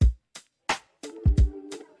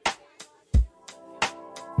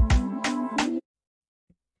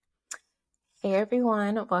Hey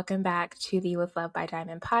everyone, welcome back to the With Love by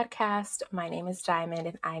Diamond podcast. My name is Diamond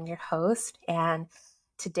and I'm your host. And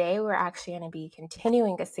today we're actually going to be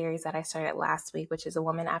continuing a series that I started last week, which is A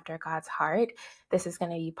Woman After God's Heart. This is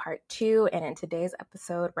going to be part 2. And in today's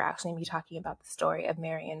episode, we're actually going to be talking about the story of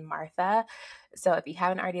Mary and Martha. So if you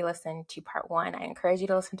haven't already listened to part 1, I encourage you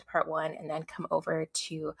to listen to part 1 and then come over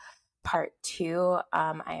to part 2.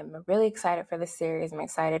 I am really excited for this series. I'm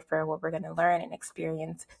excited for what we're going to learn and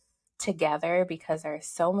experience together because there are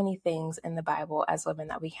so many things in the Bible as women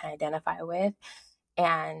that we can identify with.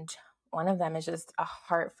 And one of them is just a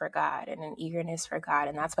heart for God and an eagerness for God.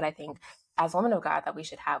 And that's what I think as women of God that we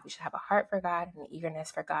should have. We should have a heart for God and an eagerness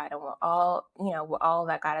for God. And we're all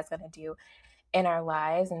that God is going to do in our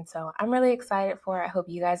lives. And so I'm really excited for it. I hope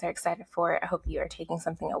you guys are excited for it. I hope you are taking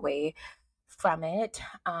something away from it.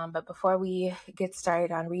 But before we get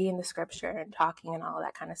started on reading the scripture and talking and all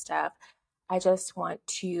that kind of stuff, I just want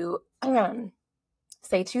to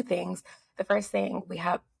say two things. The first thing we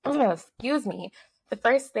have, the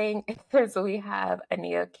first thing is we have a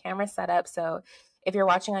new camera setup. So if you're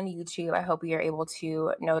watching on YouTube, I hope you're able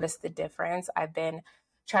to notice the difference. I've been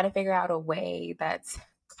trying to figure out a way that's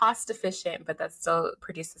cost efficient, but that still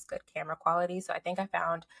produces good camera quality. So I think I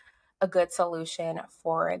found a good solution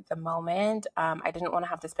for the moment. I didn't want to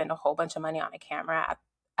have to spend a whole bunch of money on a camera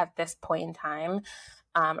at this point in time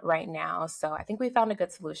right now. So I think we found a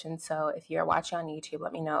good solution. So if you're watching on YouTube,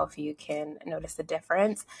 let me know if you can notice the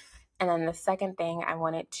difference. And then the second thing I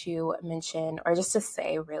wanted to mention, or just to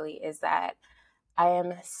say really, is that I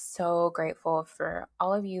am so grateful for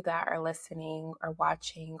all of you that are listening or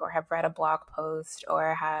watching or have read a blog post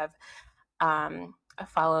or have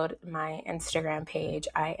followed my Instagram page.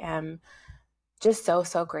 I am just so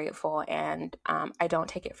grateful, and I don't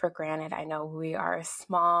take it for granted. I know we are a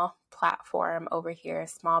small platform over here, a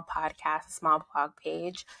small podcast, a small blog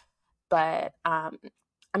page, but I'm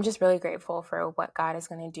just really grateful for what God is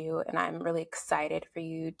going to do, and I'm really excited for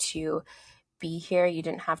you to be here. You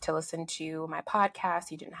didn't have to listen to my podcast.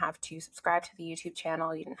 You didn't have to subscribe to the YouTube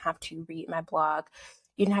channel. You didn't have to read my blog.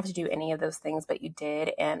 You didn't have to do any of those things, but you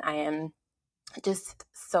did, and I am just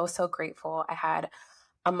so grateful. I had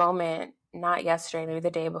a moment, not yesterday, maybe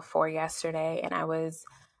the day before yesterday, and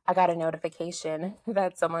I got a notification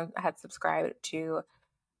that someone had subscribed to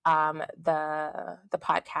the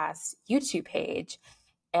podcast YouTube page,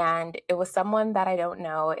 and it was someone that I don't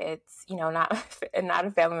know. It's not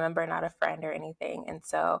a family member, not a friend or anything, and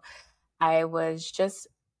so I was just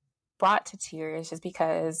brought to tears just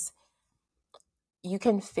because you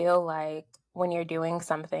can feel like when you're doing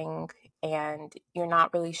something and you're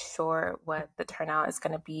not really sure what the turnout is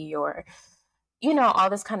going to be, or all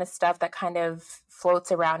this kind of stuff that kind of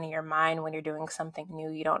floats around in your mind when you're doing something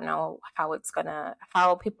new. You don't know how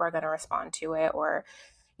people are gonna respond to it, or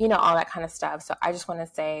all that kind of stuff. So I just want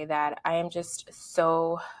to say that I am just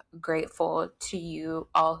so grateful to you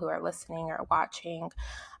all who are listening or watching.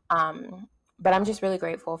 But I'm just really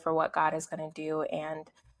grateful for what God is going to do. And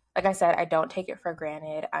like I said, I don't take it for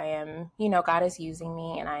granted. I am, God is using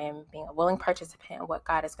me, and I am being a willing participant in what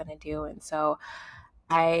God is going to do. And so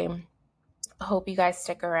I hope you guys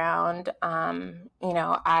stick around.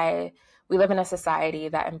 We live in a society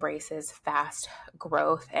that embraces fast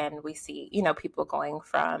growth, and we see, people going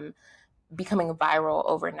from becoming viral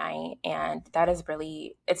overnight, and that is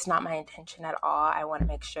really, it's not my intention at all. I want to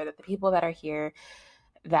make sure that the people that are here,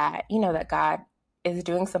 that, that God is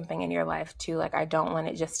doing something in your life too. Like, I don't want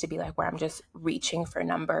it just to be like where I'm just reaching for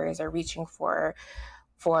numbers or reaching for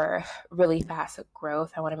really fast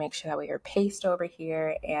growth. I want to make sure that we are paced over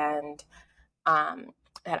here, and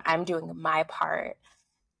that I'm doing my part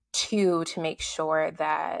to make sure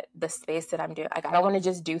that the space that I'm doing, like, I don't want to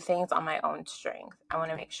just do things on my own strength. I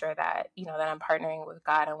want to make sure that, that I'm partnering with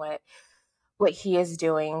God and what he is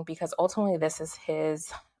doing, because ultimately this is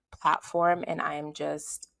his platform and I'm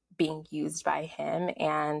just being used by him.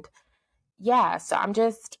 And yeah, so I'm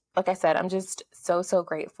just, like I said, I'm just so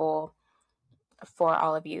grateful for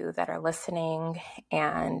all of you that are listening.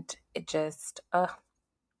 And it's just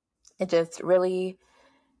really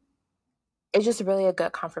a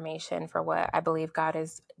good confirmation for what I believe God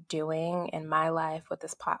is doing in my life with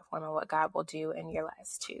this platform, and what God will do in your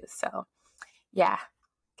lives too. So yeah,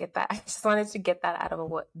 get that. I just wanted to get that out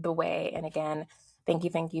of the way. And again, thank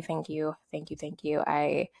you.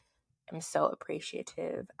 I am so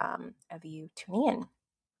appreciative of you tuning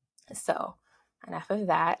in. So enough of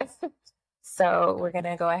that. So we're going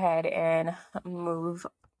to go ahead and move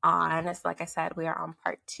on. So like I said, we are on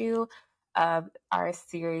part 2 of our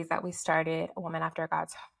series that we started, A Woman After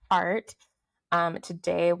God's Heart.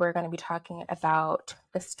 Today we're going to be talking about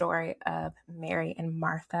the story of Mary and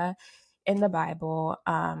Martha. in the Bible,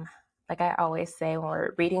 like I always say when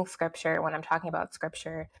we're reading scripture, when I'm talking about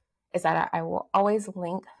scripture, is that I will always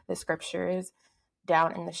link the scriptures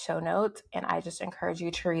down in the show notes. And I just encourage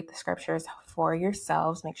you to read the scriptures for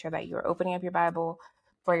yourselves. Make sure that you're opening up your Bible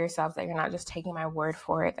for yourselves, that you're not just taking my word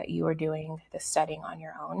for it, that you are doing the studying on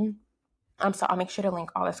your own. So I'll make sure to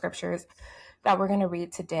link all the scriptures that we're going to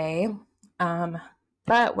read today.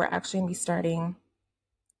 But we're actually going to be starting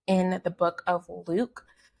in the book of Luke.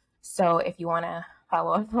 So if you want to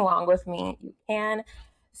follow along with me, you can.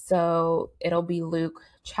 So it'll be Luke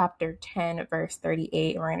chapter 10, verse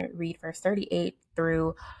 38. We're going to read verse 38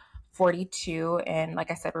 through 42. And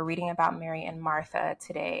like I said, we're reading about Mary and Martha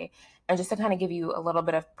today. And just to kind of give you a little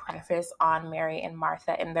bit of preface on Mary and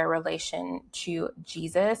Martha and their relation to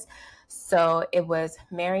Jesus. So it was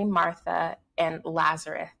Mary, Martha, and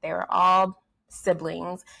Lazarus. They were all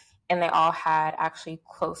siblings and they all had actually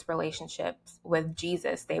close relationships with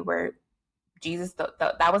Jesus. They were Jesus,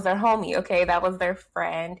 that was their homie, okay? That was their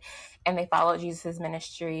friend. And they followed Jesus'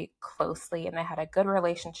 ministry closely and they had a good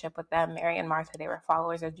relationship with them. Mary and Martha, they were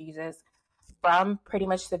followers of Jesus from pretty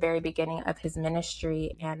much the very beginning of his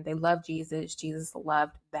ministry. And they loved Jesus. Jesus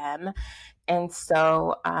loved them. And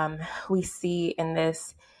so we see in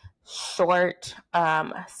this short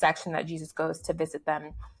section that Jesus goes to visit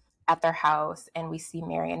them at their house, and we see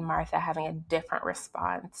Mary and Martha having a different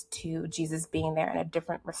response to Jesus being there and a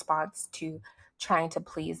different response to trying to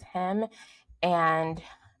please him. And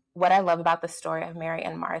what I love about the story of Mary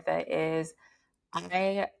and Martha is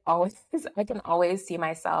I can always see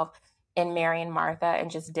myself in Mary and Martha in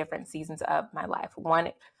just different seasons of my life.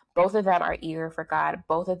 Both of them are eager for God.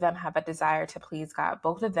 Both of them have a desire to please God.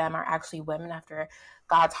 Both of them are actually women after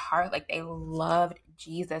God's heart. Like they loved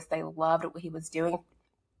Jesus. They loved what he was doing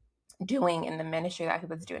in the ministry that he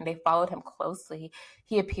was doing. They followed him closely.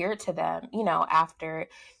 He appeared to them, after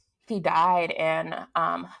he died and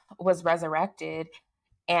was resurrected,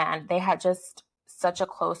 and they had just such a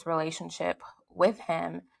close relationship with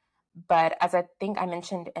him. But as I think I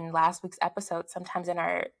mentioned in last week's episode, sometimes in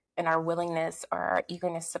our willingness or our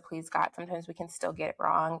eagerness to please God, sometimes we can still get it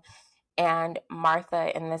wrong. And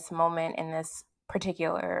Martha, in this moment, in this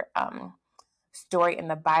particular story in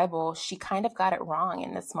the Bible, she kind of got it wrong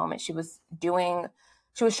in this moment. She was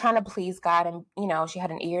trying to please God, and she had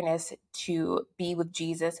an eagerness to be with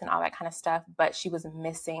Jesus and all that kind of stuff, but she was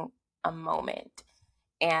missing a moment.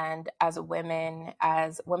 And as women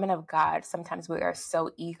of God, sometimes we are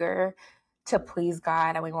so eager to please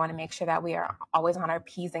God, and we want to make sure that we are always on our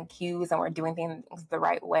P's and Q's and we're doing things the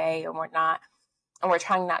right way, and we're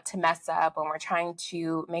trying not to mess up, and we're trying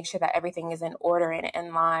to make sure that everything is in order and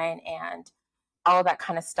in line and all of that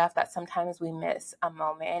kind of stuff, that sometimes we miss a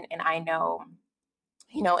moment. And I know,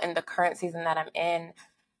 in the current season that I'm in,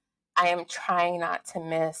 I am trying not to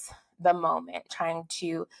miss the moment, trying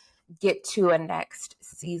to get to a next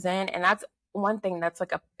season. And that's one thing that's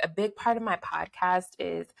like a big part of my podcast,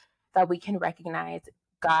 is that we can recognize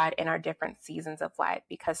God in our different seasons of life,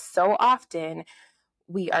 because so often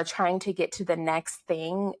we are trying to get to the next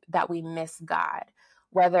thing that we miss God.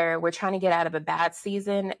 Whether we're trying to get out of a bad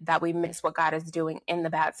season, that we miss what God is doing in the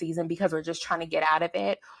bad season because we're just trying to get out of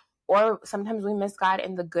it. Or sometimes we miss God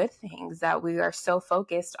in the good things, that we are so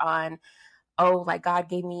focused on, oh, like God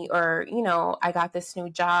gave me, or, I got this new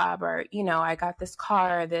job, or, I got this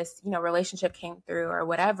car, this, relationship came through, or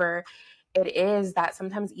whatever it is, that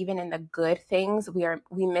sometimes even in the good things,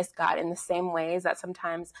 we miss God in the same ways that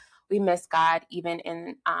sometimes we miss God even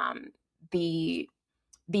in the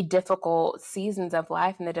the difficult seasons of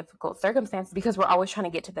life and the difficult circumstances, because we're always trying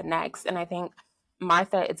to get to the next. And I think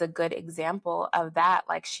Martha is a good example of that.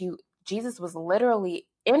 Like Jesus was literally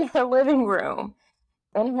in her living room,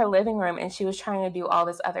 and she was trying to do all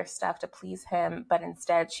this other stuff to please him, but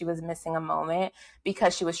instead she was missing a moment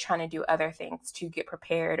because she was trying to do other things to get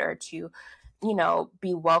prepared, or to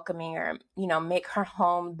be welcoming, or make her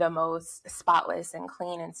home the most spotless and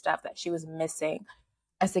clean and stuff, that she was missing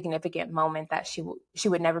a significant moment that she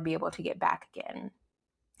would never be able to get back again.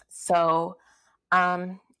 So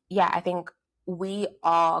yeah, I think we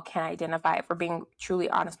all can identify, if we're being truly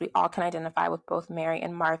honest, we all can identify with both Mary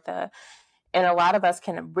and Martha. And a lot of us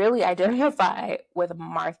can really identify with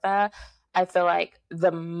Martha, I feel like,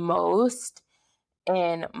 the most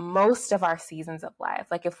in most of our seasons of life.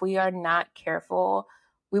 Like if we are not careful,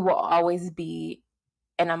 we will always be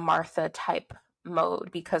in a Martha type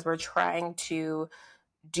mode, because we're trying to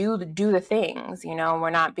do the things, we're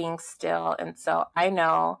not being still. And so I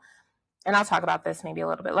know, and I'll talk about this maybe a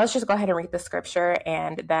little bit. Let's just go ahead and read the scripture,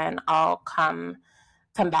 and then I'll come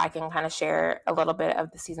back and kind of share a little bit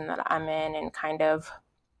of the season that I'm in and kind of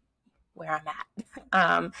where I'm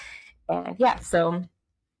at. And yeah, so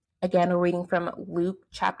again, we're reading from Luke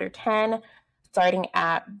chapter 10, starting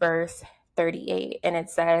at verse 38. And it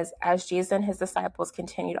says, as Jesus and his disciples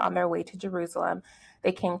continued on their way to Jerusalem,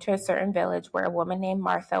 they came to a certain village where a woman named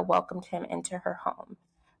Martha welcomed him into her home.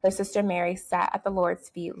 Her sister Mary sat at the Lord's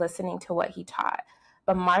feet listening to what he taught.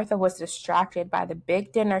 But Martha was distracted by the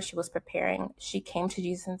big dinner she was preparing. She came to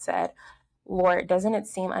Jesus and said, Lord, doesn't it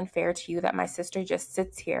seem unfair to you that my sister just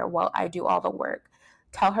sits here while I do all the work?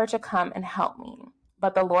 Tell her to come and help me.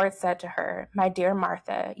 But the Lord said to her, my dear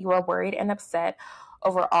Martha, you are worried and upset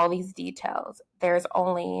over all these details. There's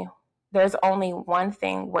only one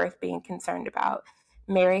thing worth being concerned about.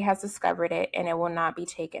 Mary has discovered it, and it will not be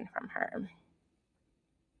taken from her.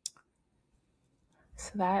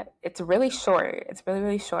 So that it's really short. It's really,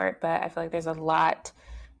 really short, but I feel like there's a lot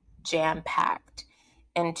jam-packed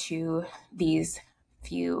into these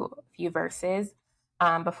few verses.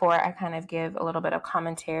 Before I kind of give a little bit of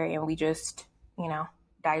commentary and we just,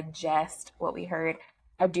 digest what we heard,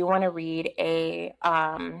 I do want to read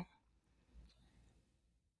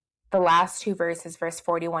the last two verses, verse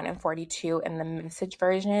 41 and 42 in the Message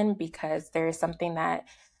version, because there is something that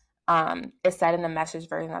is said in the Message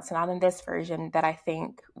version that's not in this version that I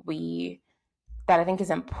think is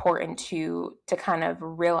important to kind of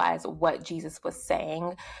realize what Jesus was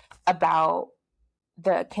saying about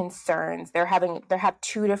the concerns. They have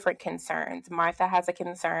two different concerns. Martha has a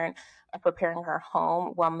concern of preparing her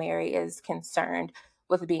home, while Mary is concerned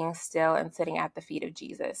with being still and sitting at the feet of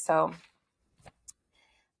Jesus. So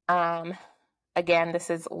again, this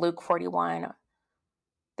is Luke 41.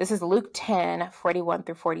 This is Luke 10, 41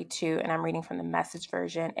 through 42, and I'm reading from the Message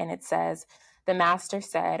version, and it says, the master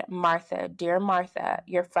said, Martha, dear Martha,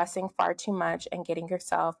 you're fussing far too much and getting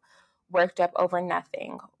yourself worked up over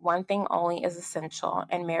nothing. One thing only is essential,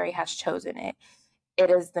 and Mary has chosen it. It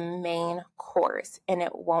is the main course, and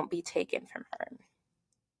it won't be taken from her.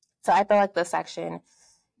 So I feel like the section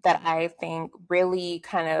that I think really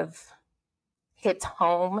kind of hits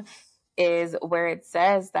home is where it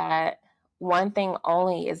says that one thing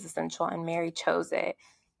only is essential, and Mary chose it,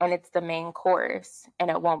 and it's the main course, and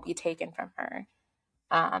it won't be taken from her.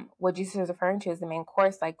 What Jesus is referring to is the main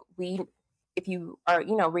course. Like if you are,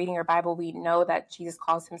 reading your Bible, we know that Jesus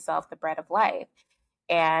calls himself the bread of life.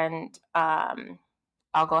 And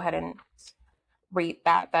I'll go ahead and read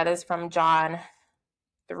that. That is from John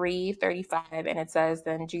 3:35, and it says,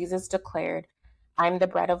 then Jesus declared, I'm the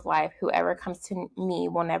bread of life. Whoever comes to me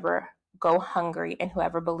will never go hungry, and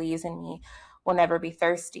whoever believes in me will never be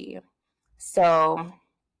thirsty. So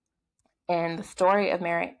in the story of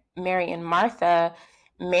Mary and Martha,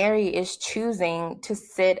 Mary is choosing to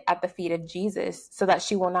sit at the feet of Jesus so that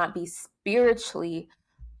she will not be spiritually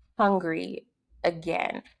hungry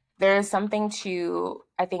again. There is something to,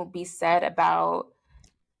 I think, be said about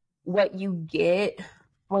what you get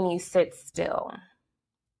when you sit still,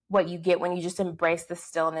 what you get when you just embrace the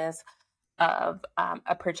stillness of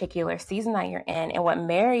a particular season that you're in. And what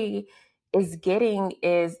Mary is getting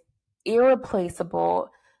is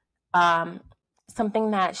irreplaceable,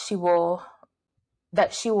 something that she will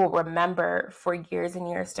remember for years and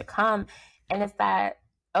years to come. And it's that,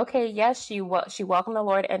 okay, yes, she welcomed the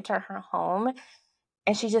Lord into her home,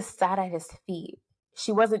 and she just sat at his feet.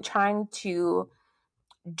 She wasn't trying to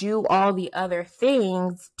do all the other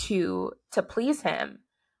things to please him.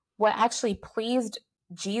 What actually pleased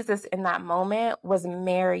Jesus in that moment was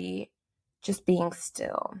Mary just being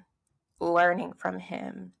still, learning from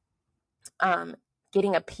him,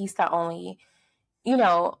 getting a peace that only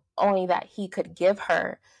that he could give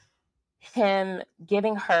her, him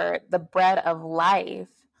giving her the bread of life,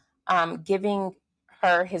 giving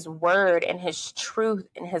her his word and his truth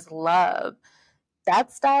and his love.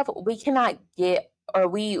 That stuff we cannot get, or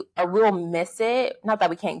we'll miss it. Not that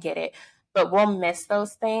we can't get it, but we'll miss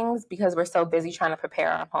those things because we're so busy trying to prepare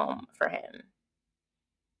our home for him.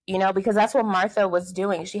 Because that's what Martha was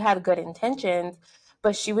doing. She had good intentions,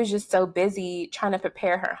 but she was just so busy trying to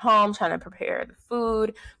prepare her home, trying to prepare the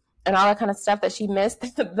food and all that kind of stuff, that she missed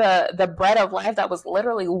the bread of life that was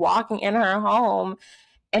literally walking in her home.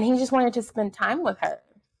 And he just wanted to spend time with her.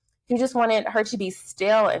 He just wanted her to be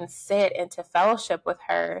still and sit and to fellowship with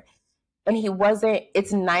her. And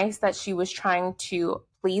it's nice that she was trying to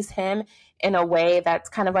please him in a way that's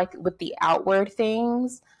kind of like with the outward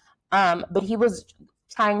things. But he was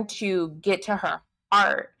trying to get to her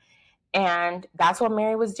heart. And that's what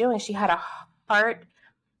Mary was doing. She had a heart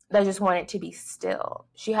that just wanted to be still.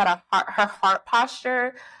 She had her heart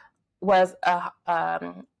posture was a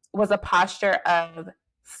posture of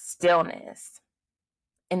stillness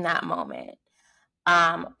in that moment.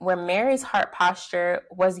 Where Mary's heart posture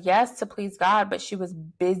was, yes, to please God, but she was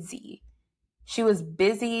busy. She was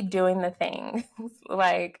busy doing the things.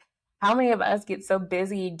 Like, how many of us get so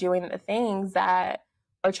busy doing the things that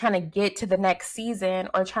are trying to get to the next season,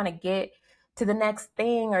 or trying to get to the next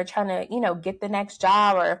thing, or trying to, get the next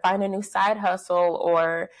job, or find a new side hustle,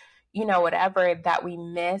 or, whatever, that we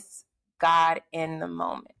miss God in the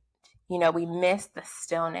moment. We miss the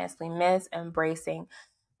stillness. We miss embracing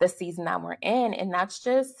the season that we're in. And that's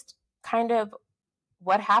just kind of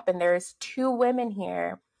what happened. There's two women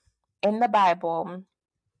here in the Bible,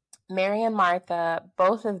 Mary and Martha.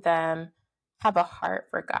 Both of them have a heart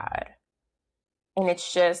for God. And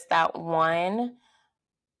it's just that one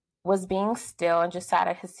was being still and just sat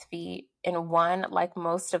at his feet, and one, like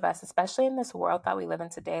most of us, especially in this world that we live in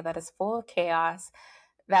today, that is full of chaos,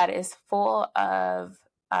 that is full of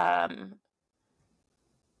I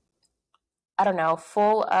don't know,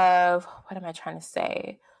 full of, what am I trying to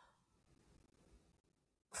say?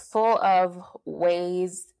 Full of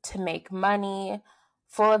ways to make money,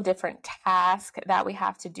 full of different tasks that we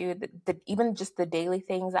have to do, even just the daily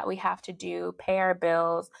things that we have to do, pay our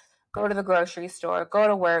bills, go to the grocery store, go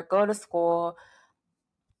to work, go to school.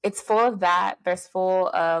 It's full of that. There's full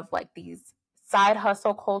of like these side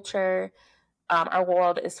hustle culture. Our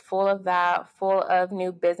world is full of that, full of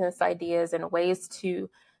new business ideas and ways to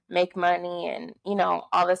make money, and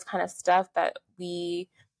all this kind of stuff that we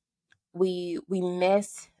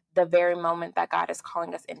miss the very moment that God is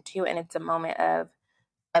calling us into, and it's a moment of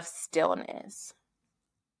stillness.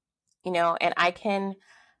 And I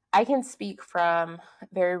can speak from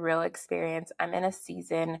very real experience. I'm in a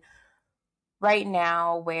season right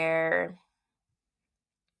now where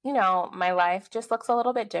my life just looks a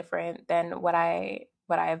little bit different than what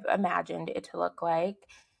I've imagined it to look like.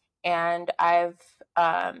 And I've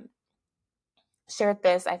shared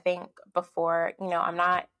this, I think, before. I'm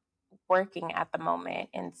not working at the moment.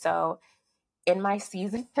 And so in my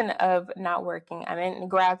season of not working, I'm in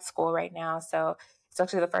grad school right now. So it's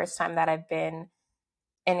actually the first time that I've been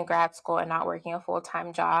in grad school and not working a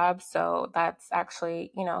full-time job. So that's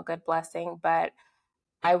actually, a good blessing. But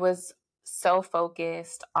I was so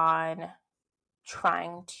focused on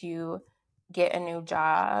trying to get a new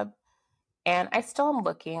job. And I still am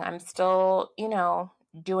looking. I'm still,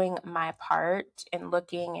 doing my part and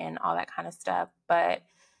looking and all that kind of stuff. But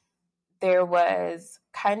there was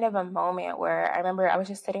kind of a moment where I remember I was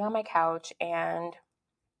just sitting on my couch, and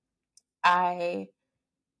I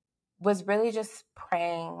was really just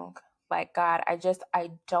praying, like, God, I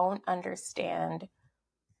don't understand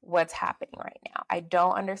what's happening right now. I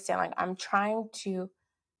don't understand. Like, I'm trying to,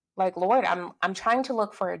 like, Lord, I'm trying to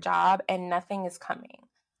look for a job and nothing is coming.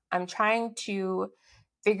 I'm trying to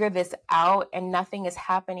figure this out and nothing is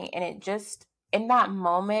happening. And it just, in that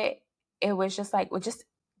moment, it was just like, well, just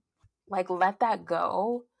like, let that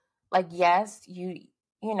go. Like, yes, you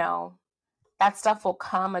know, that stuff will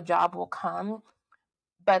come, a job will come,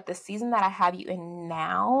 but the season that I have you in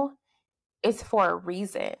now is for a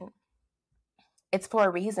reason. It's for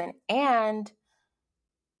a reason. And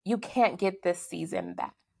you can't get this season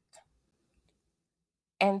back.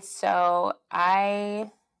 And so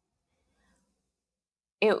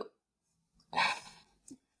it,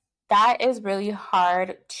 that is really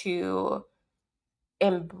hard to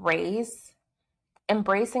embrace.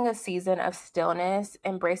 Embracing a season of stillness,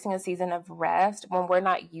 embracing a season of rest when we're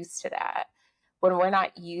not used to that. When we're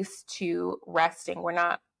not used to resting, we're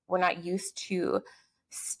not used to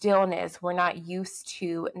stillness, we're not used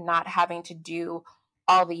to not having to do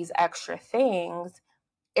all these extra things.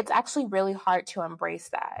 It's actually really hard to embrace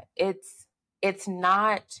that. It's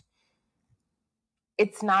not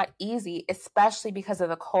it's not easy, especially because of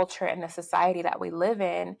the culture and the society that we live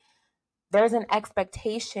in. There's an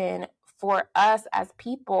expectation for us as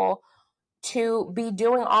people to be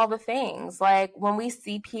doing all the things. Like, when we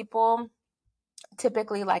see people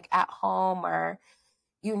typically like at home, or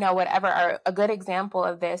whatever, or a good example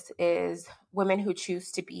of this is women who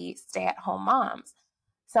choose to be stay-at-home moms.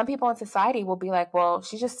 Some people in society will be like, well,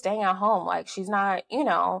 she's just staying at home, like, she's not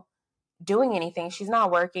doing anything, she's not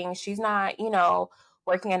working, she's not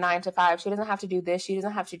working a 9 to 5, she doesn't have to do this, she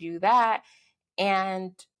doesn't have to do that.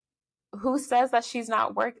 And who says that she's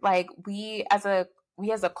not work? Like, we as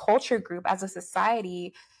a culture group, as a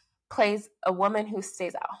society, plays a woman who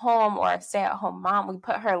stays at home, or a stay-at-home mom, we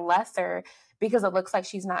put her lesser because it looks like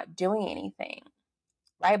she's not doing anything,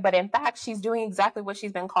 right? But in fact, she's doing exactly what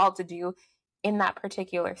she's been called to do in that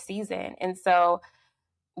particular season. And so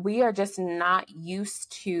we are just not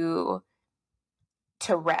used to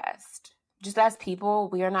rest. Just as people,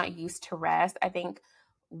 we are not used to rest. I think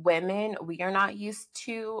women, we are not used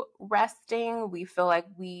to resting. We feel like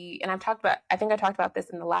and I think I talked about this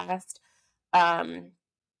in the um,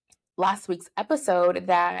 last week's episode,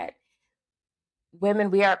 that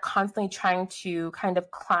women, we are constantly trying to kind of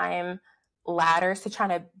climb ladders to try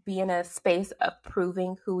to be in a space of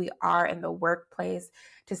proving who we are in the workplace,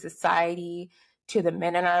 to society, to the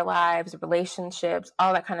men in our lives, relationships,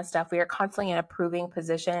 all that kind of stuff. We are constantly in a proving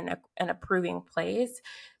position, in a proving place.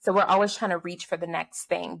 So we're always trying to reach for the next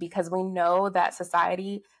thing, because we know that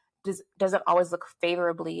society doesn't always look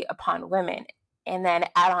favorably upon women. And then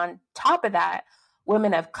add on top of that,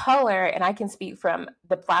 women of color, and I can speak from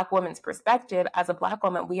the Black woman's perspective. As a Black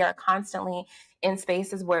woman, we are constantly in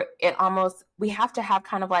spaces where we have to have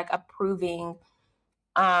kind of like a proving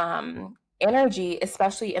energy,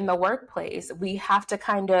 especially in the workplace. We have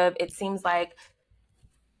to it seems like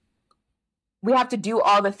we have to do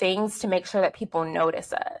all the things to make sure that people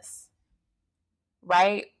notice us,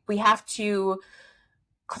 right? We have to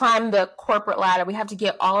climb the corporate ladder. We have to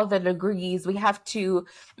get all of the degrees. We have to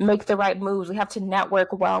make the right moves. We have to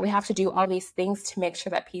network well. We have to do all these things to make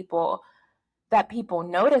sure that people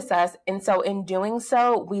notice us. And so in doing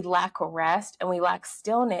so, we lack rest and we lack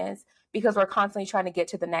stillness, because we're constantly trying to get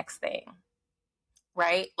to the next thing.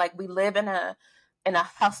 Right? Like, we live in a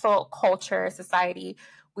hustle culture society.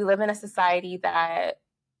 We live in a society that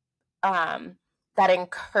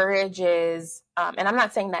encourages, and I'm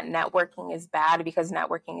not saying that networking is bad, because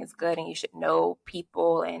networking is good and you should know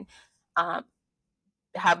people and um,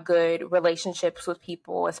 have good relationships with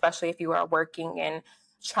people, especially if you are working and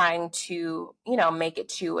trying to, make it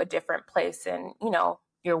to a different place in,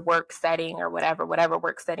 your work setting, or whatever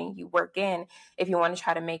work setting you work in. If you want to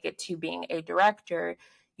try to make it to being a director,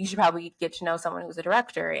 you should probably get to know someone who's a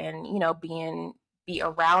director and, be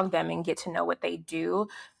around them and get to know what they do.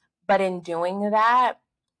 But in doing that,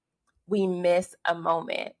 we miss a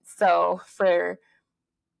moment. So for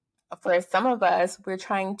some of us, we're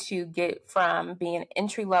trying to get from being an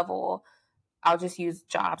entry level, I'll just use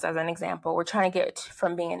jobs as an example. We're trying to get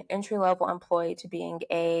from being an entry level employee to being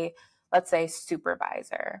a, let's say,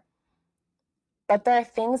 supervisor. But there are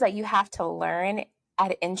things that you have to learn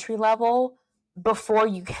at entry level before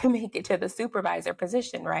you can make it to the supervisor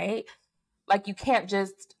position, right? Like, you can't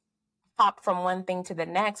just hop from one thing to the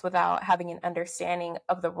next without having an understanding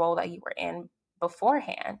of the role that you were in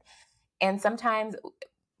beforehand. And sometimes,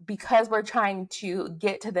 because we're trying to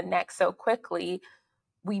get to the next so quickly,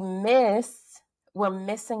 we're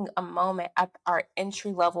missing a moment at our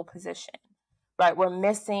entry level position, right? We're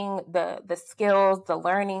missing the skills, the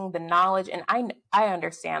learning, the knowledge. And I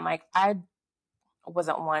understand, like, I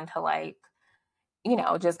wasn't one to, like,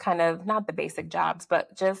 just kind of, not the basic jobs,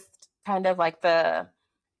 but just kind of like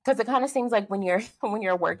because it kind of seems like when you're when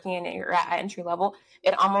you're working and you're at entry level,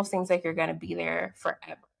 it almost seems like you're going to be there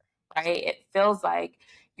forever, right? It feels like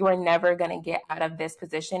you are never going to get out of this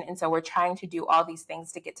position. And so we're trying to do all these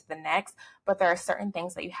things to get to the next, but there are certain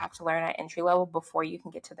things that you have to learn at entry level before you can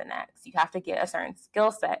get to the next. You have to get a certain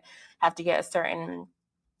skill set, have to get a certain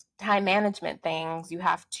time management things. You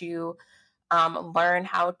have to learn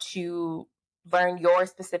how to learn your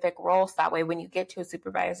specific roles. That way, when you get to a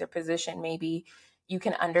supervisor position, maybe you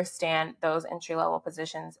can understand those entry level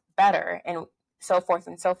positions better, and so forth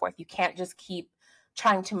and so forth. You can't just keep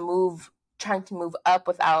trying to move up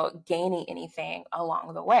without gaining anything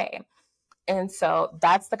along the way. And so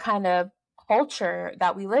that's the kind of culture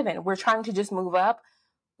that we live in. We're trying to just move up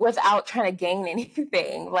without trying to gain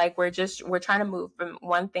anything. Like, we're trying to move from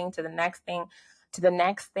one thing to the next thing to the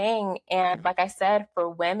next thing. And like I said, for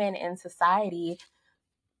women in society,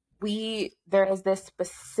 there is this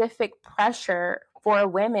specific pressure for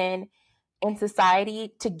women in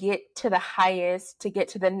society to get to the highest, to get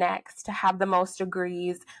to the next, to have the most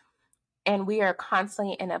degrees. And we are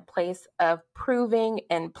constantly in a place of proving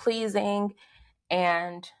and pleasing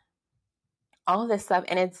and all of this stuff.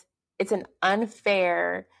 And it's an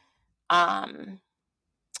unfair um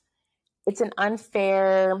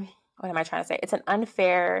what am I trying to say? It's an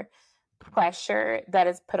unfair pressure that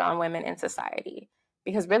is put on women in society,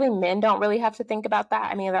 because really men don't really have to think about that.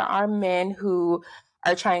 I mean, there are men who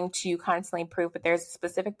are trying to constantly prove, but there's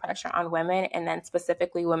specific pressure on women, and then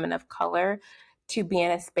specifically women of color, to be in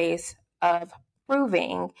a space of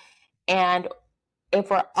proving. And if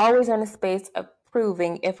we're always in a space of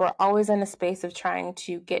proving, if we're always in a space of trying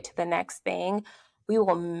to get to the next thing, we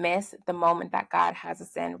will miss the moment that God has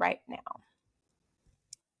us in right now.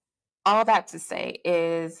 All that to say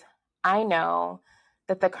is, I know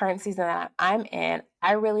that the current season that I'm in,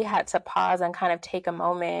 I really had to pause and kind of take a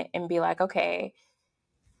moment and be like, okay,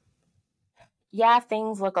 yeah,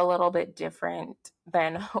 things look a little bit different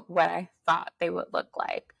than what I thought they would look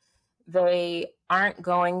like. They aren't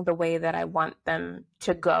going the way that I want them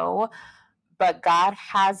to go, but God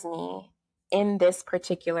has me in this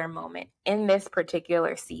particular moment, in this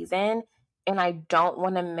particular season, and I don't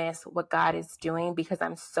want to miss what God is doing because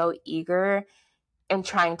I'm so eager and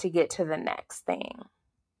trying to get to the next thing.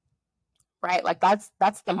 Right? Like that's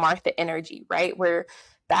the Martha energy, right? Where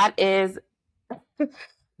that is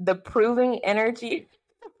the proving energy,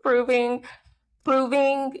 proving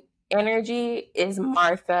energy is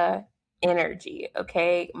Martha energy,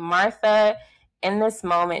 okay? Martha, in this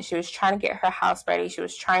moment, she was trying to get her house ready. She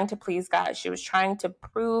was trying to please God. She was trying to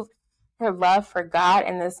prove her love for God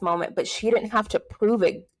in this moment, but she didn't have to prove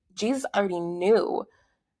it. Jesus already knew,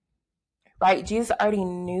 right? Jesus already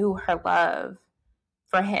knew her love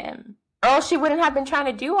for him. Or else she wouldn't have been trying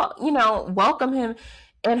to do, welcome him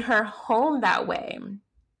in her home that way.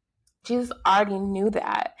 Jesus already knew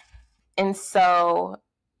that. And so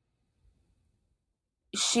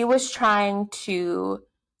she was trying to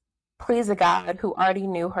please a God who already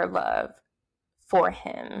knew her love for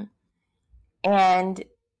him. And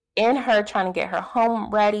in her trying to get her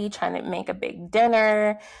home ready, trying to make a big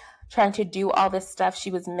dinner, trying to do all this stuff,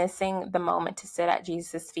 she was missing the moment to sit at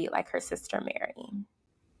Jesus' feet like her sister Mary.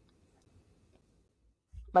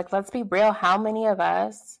 Like, let's be real. How many of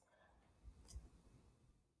us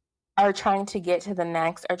are trying to get to the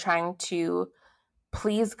next, are trying to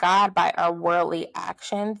please God by our worldly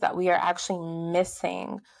actions, that we are actually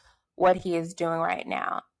missing what he is doing right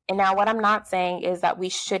now? And now, what I'm not saying is that we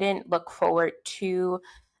shouldn't look forward to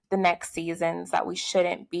the next seasons, that we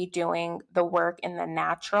shouldn't be doing the work in the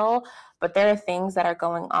natural, but there are things that are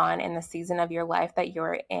going on in the season of your life that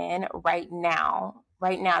you're in right now.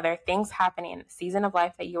 Right now, there are things happening in the season of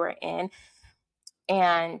life that you are in,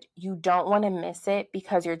 and you don't want to miss it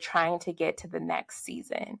because you're trying to get to the next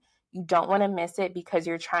season. You don't want to miss it because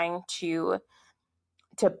you're trying to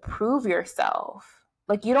prove yourself.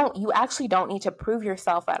 Like, you actually don't need to prove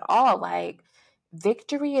yourself at all. Like,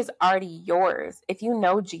 victory is already yours. If you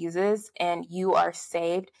know Jesus and you are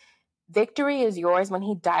saved, victory is yours when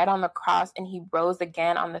he died on the cross and he rose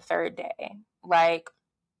again on the third day. Like,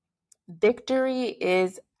 victory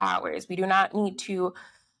is ours. We do not need to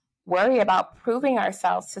worry about proving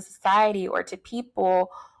ourselves to society or to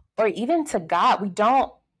people or even to God.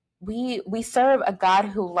 We serve a God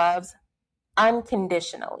who loves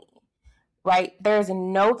unconditionally, right? There's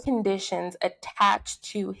no conditions attached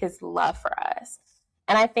to his love for us.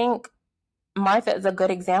 And I think Martha is a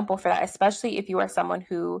good example for that, especially if you are someone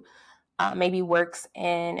who maybe works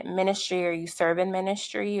in ministry or you serve in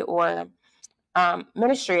ministry, or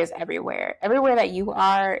ministry is everywhere. Everywhere that you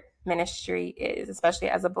are, ministry is, especially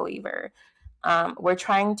as a believer. We're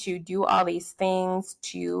trying to do all these things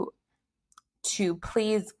to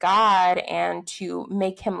please God and to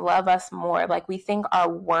make him love us more. Like, we think our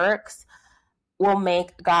works will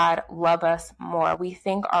make God love us more. We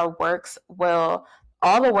think our works will,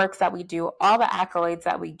 all the works that we do, all the accolades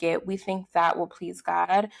that we get, we think that will please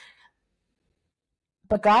God.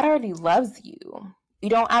 But God already loves you. You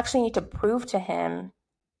don't actually need to prove to him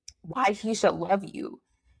why he should love you.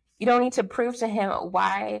 You don't need to prove to him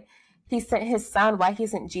why he sent his son, why he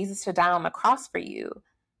sent Jesus to die on the cross for you.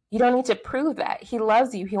 You don't need to prove that. He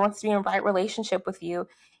loves you. He wants to be in right relationship with you.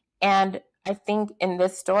 And I think in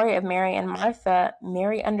this story of Mary and Martha,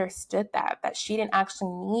 Mary understood that she didn't actually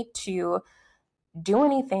need to do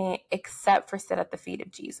anything except for sit at the feet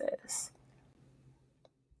of Jesus.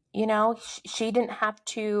 You know, she didn't have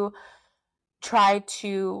to try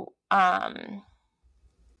to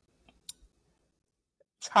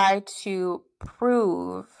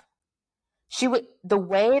prove. The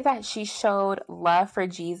way that she showed love for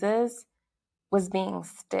Jesus was being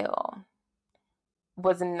still,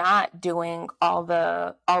 was not doing all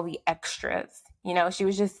the extras. You know, she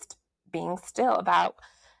was just being still.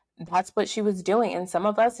 That's what she was doing. And some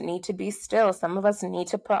of us need to be still. Some of us need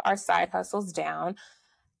to put our side hustles down.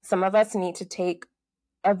 Some of us need to take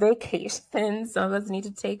a vacation. Some of us need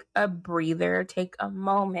to take a breather, take a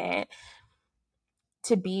moment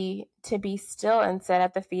to be still and sit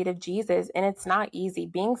at the feet of Jesus. And it's not easy.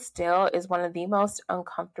 Being still is one of the most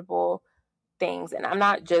uncomfortable things. And I'm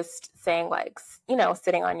not just saying, like,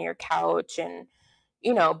 sitting on your couch and,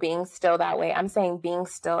 being still that way. I'm saying being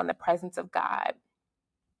still in the presence of God.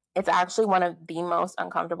 It's actually one of the most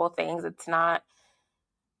uncomfortable things.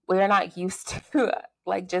 We're not used to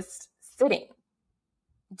like just sitting,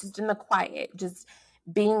 just in the quiet, just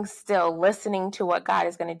being still, listening to what God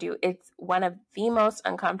is going to do. It's one of the most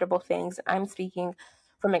uncomfortable things. I'm speaking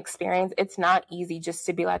from experience. It's not easy just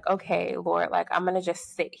to be like, okay, Lord, like, I'm going to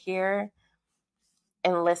just sit here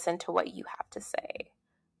and listen to what you have to say.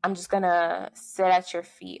 I'm just going to sit at your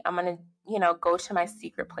feet. I'm going to, go to my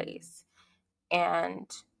secret place and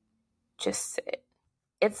just sit.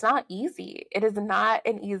 It's not easy. It is not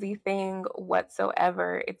an easy thing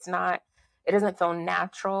whatsoever. It doesn't feel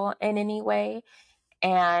natural in any way,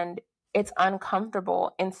 and it's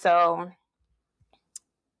uncomfortable. And so,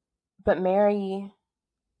 but Mary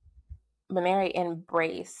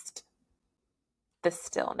embraced the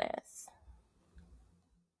stillness.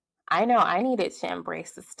 I know I needed to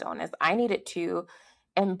embrace the stillness. I needed to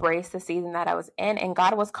embrace the season that I was in, and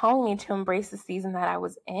God was calling me to embrace the season that I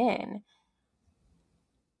was in.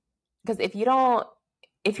 Because if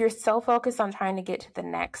you're so focused on trying to get to the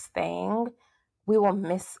next thing, we will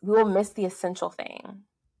miss the essential thing,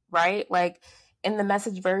 right? Like in the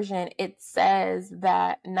Message version, it says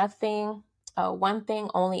that one thing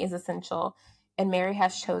only is essential, and Mary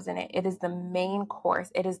has chosen it. It is the main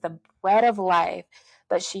course. It is the bread of life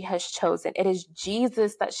that she has chosen. It is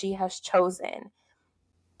Jesus that she has chosen.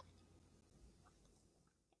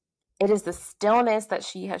 It is the stillness that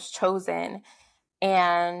she has chosen,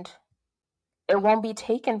 and it won't be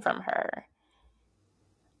taken from her.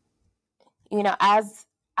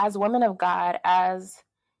 As women of God, as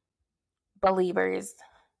believers,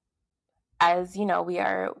 as we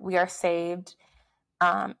are saved.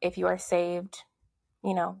 If you are saved,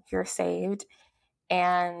 you're saved,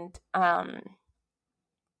 and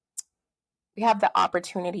we have the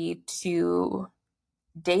opportunity to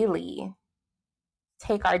daily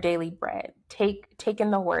take our daily bread, take in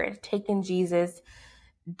the Word, take in Jesus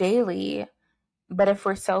daily. But if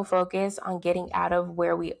we're so focused on getting out of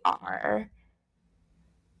where we are,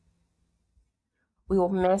 we will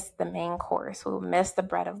miss the main course. We will miss the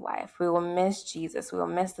bread of life. We will miss Jesus. We will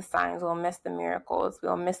miss the signs. We will miss the miracles. We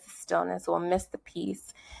will miss the stillness. We will miss the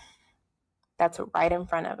peace that's right in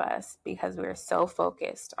front of us because we're so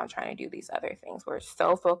focused on trying to do these other things. We're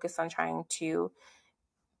so focused on trying to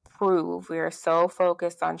prove. We are so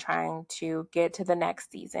focused on trying to get to the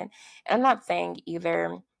next season. And I'm not saying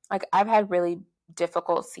either, like, I've had really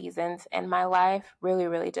difficult seasons in my life, really,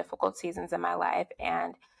 really difficult seasons in my life,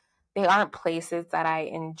 and they aren't places that I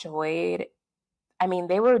enjoyed. I mean,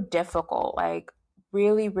 they were difficult, like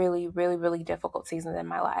really, really, really, really difficult seasons in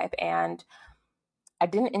my life. And I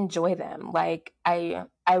didn't enjoy them. Like I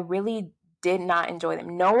really did not enjoy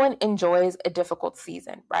them. No one enjoys a difficult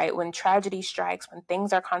season, right? When tragedy strikes, when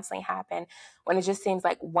things are constantly happening, when it just seems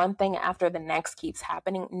like one thing after the next keeps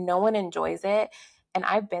happening, no one enjoys it. And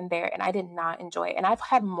I've been there and I did not enjoy it. And I've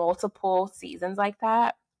had multiple seasons like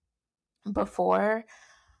that before.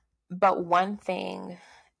 But one thing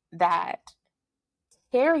that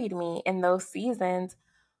carried me in those seasons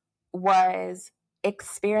was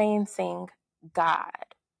experiencing God,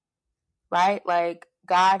 right? Like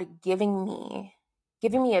God giving me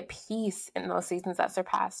a peace in those seasons that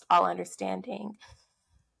surpassed all understanding,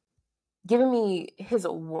 giving me his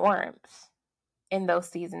warmth in those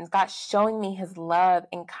seasons, God showing me his love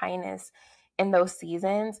and kindness in those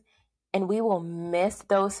seasons. And we will miss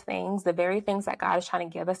those things, the very things that God is trying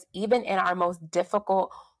to give us, even in our most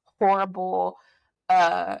difficult, horrible,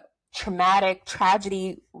 traumatic,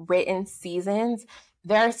 tragedy written seasons.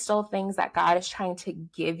 There are still things that God is trying to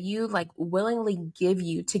give you, like willingly give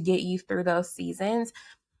you to get you through those seasons.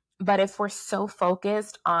 But if we're so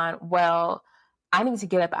focused on, well, I need to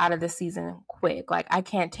get up out of this season quick, like I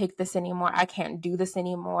can't take this anymore, I can't do this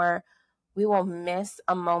anymore, we will miss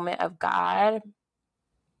a moment of God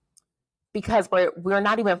because we're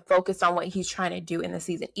not even focused on what he's trying to do in the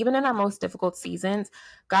season. Even in our most difficult seasons,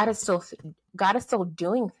 God is still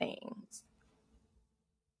doing things.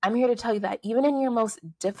 I'm here to tell you that even in your most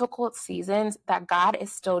difficult seasons, that God is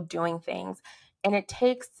still doing things. And it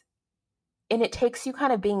takes you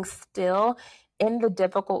kind of being still in the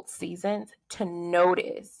difficult seasons to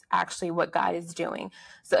notice actually what God is doing.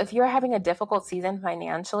 So if you're having a difficult season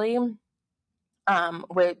financially,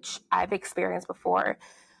 which I've experienced before,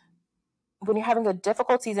 when you're having a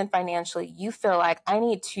difficult season financially, you feel like I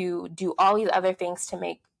need to do all these other things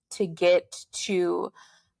to get to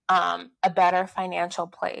a better financial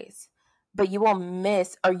place. But you will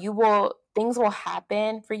miss, or things will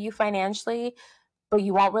happen for you financially, but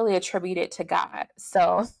you won't really attribute it to God.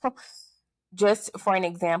 So just for an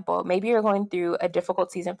example, maybe you're going through a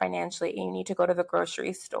difficult season financially and you need to go to the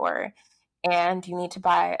grocery store and you need to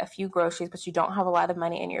buy a few groceries, but you don't have a lot of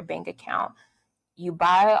money in your bank account. You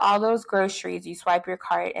buy all those groceries, you swipe your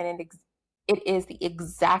card, and it is the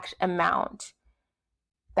exact amount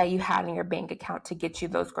that you had in your bank account to get you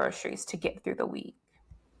those groceries to get through the week.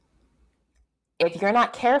 If you're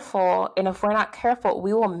not careful, and if we're not careful,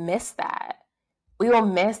 we will miss that. we will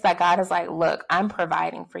miss that God is like, look, I'm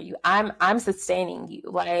providing for you. I'm sustaining you.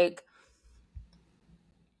 Like,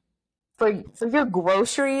 for your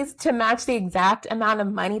groceries to match the exact amount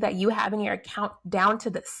of money that you have in your account down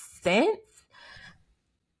to the cent,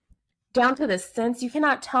 you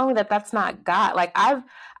cannot tell me that that's not God. Like,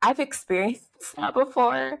 I've experienced that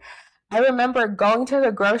before. I remember going to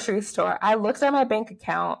the grocery store. I looked at my bank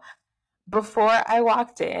account before I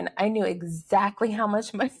walked in. I knew exactly how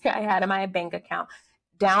much money I had in my bank account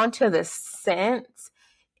down to the cent.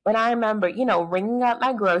 And I remember, ringing up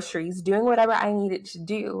my groceries, doing whatever I needed to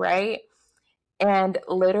do, right? And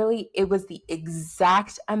literally, it was the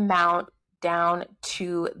exact amount down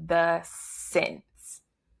to the cents.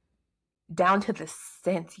 Down to the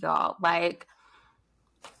cents, y'all. Like,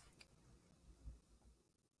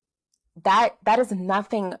 that is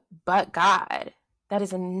nothing but God. That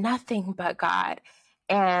is nothing but God.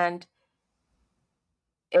 And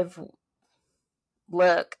if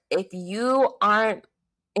you aren't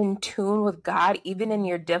in tune with God, even in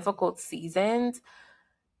your difficult seasons,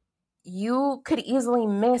 you could easily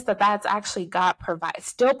miss that that's actually God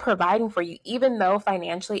still providing for you, even though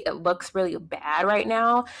financially it looks really bad right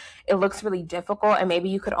now. It looks really difficult, and maybe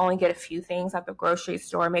you could only get a few things at the grocery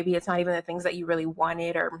store. Maybe it's not even the things that you really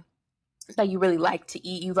wanted or that you really like to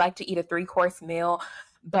eat. You like to eat a 3-course meal,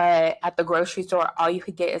 but at the grocery store, all you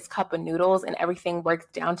could get is cup of noodles, and everything works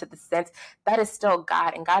down to the cents. That is still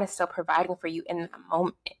God, and God is still providing for you in that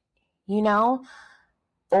moment,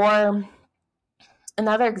 Or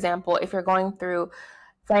another example, if you're going through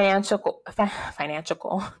financial, if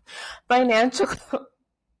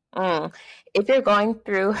you're going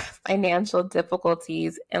through financial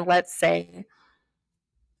difficulties, and let's say,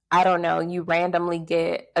 I don't know, you randomly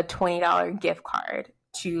get a $20 gift card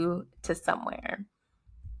to somewhere,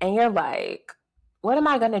 and you're like, what am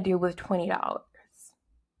I going to do with $20?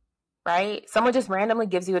 Right? Someone just randomly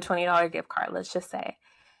gives you a $20 gift card, let's just say.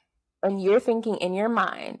 And you're thinking in your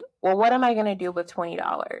mind, well, what am I going to do with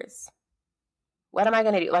 $20? What am I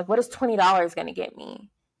going to do? Like, what is $20 going to get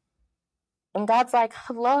me? And God's like,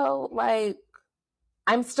 hello, like,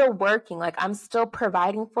 I'm still working. Like, I'm still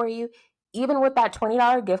providing for you. Even with that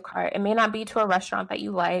 $20 gift card, it may not be to a restaurant that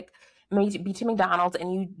you like. It may be to McDonald's,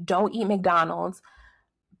 and you don't eat McDonald's,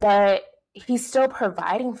 but he's still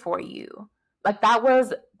providing for you. Like, that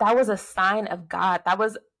was a sign of God. That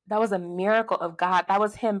was a miracle of God. That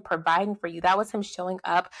was him providing for you. That was him showing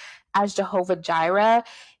up as Jehovah Jireh,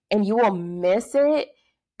 and you will miss it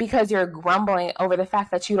because you're grumbling over the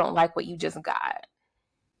fact that you don't like what you just got.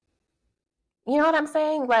 You know what I'm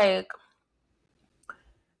saying? Like,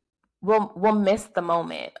 we'll miss the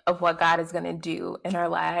moment of what God is going to do in our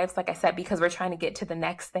lives, like I said, because we're trying to get to the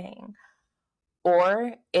next thing.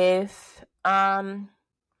 Or if I'm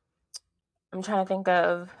trying to think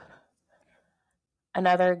of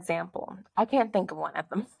another example. I can't think of one at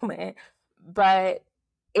the moment, but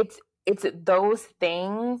it's those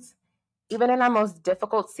things, even in our most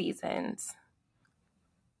difficult seasons,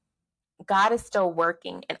 God is still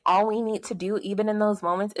working, and all we need to do even in those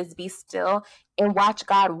moments is be still and watch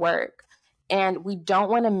God work. And we don't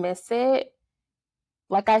want to miss it,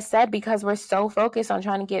 like I said, because we're so focused on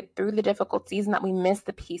trying to get through the difficult season that we miss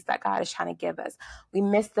the peace that God is trying to give us. We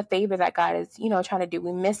miss the favor that God is, trying to do.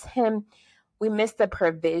 We miss him. We miss the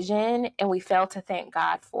provision, and we fail to thank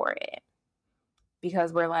God for it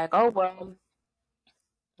because we're like, oh, well,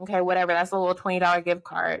 okay, whatever. That's a little $20 gift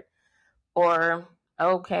card. Or,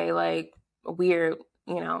 okay, like, weird,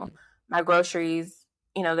 my groceries,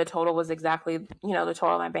 the total was exactly, the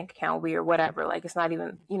total of my bank account, weird, whatever. Like, it's not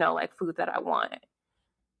even, like, food that I want.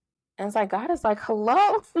 And it's like, God is like,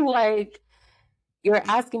 hello, like, you're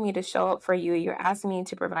asking me to show up for you. You're asking me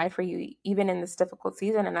to provide for you, even in this difficult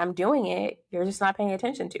season, and I'm doing it. You're just not paying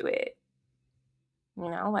attention to it.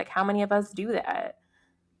 Like, how many of us do that?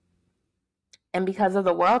 And because of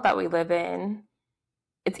the world that we live in,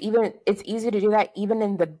 it's easy to do that even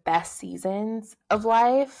in the best seasons of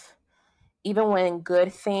life, even when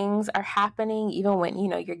good things are happening, even when,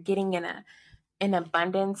 you're getting in an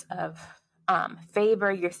abundance of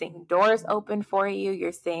favor. You're seeing doors open for you.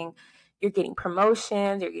 You're getting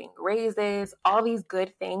promotions, you're getting raises, all these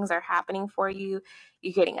good things are happening for you.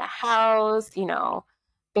 You're getting a house,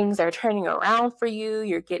 things are turning around for you.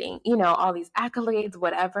 You're getting, all these accolades,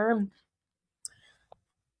 whatever.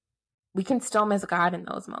 We can still miss God in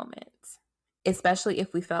those moments, especially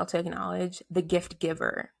if we fail to acknowledge the gift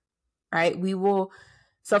giver, right?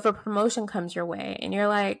 So if a promotion comes your way and you're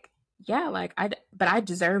like, yeah, like, but I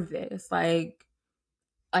deserve this. Like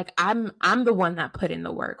I'm the one that put in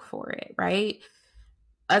the work for it, right?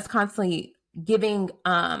 Us constantly giving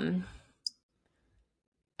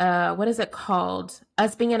what is it called?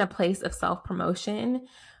 Us being in a place of self-promotion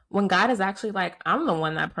when God is actually like, I'm the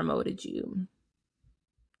one that promoted you.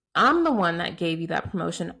 I'm the one that gave you that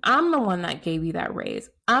promotion. I'm the one that gave you that raise.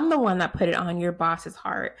 I'm the one that put it on your boss's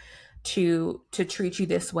heart to treat you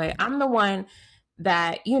this way. I'm the one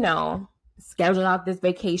that, scheduled out this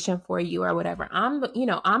vacation for you or whatever. I'm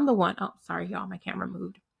the one. Oh, sorry, y'all, my camera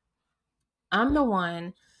moved. I'm the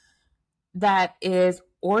one that is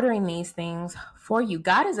ordering these things for you.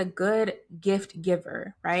 God is a good gift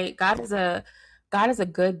giver, right? God is a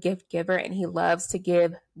good gift giver, and he loves to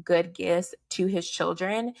give good gifts to his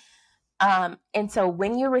children. And so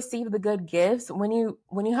when you receive the good gifts, when you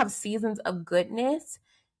have seasons of goodness,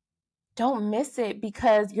 don't miss it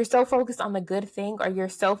because you're so focused on the good thing, or you're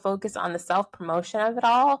so focused on the self-promotion of it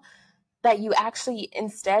all, that you actually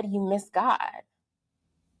instead you miss God.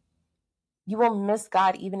 You will miss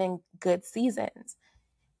God even in good seasons.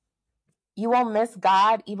 You won't miss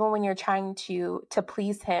God even when you're trying to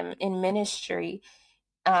please him in ministry,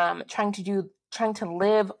 trying to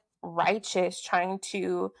live righteous, trying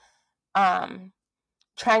to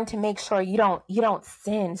make sure you don't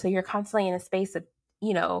sin. So you're constantly in a space of,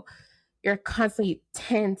 you're constantly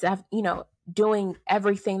tense, doing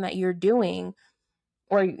everything that you're doing,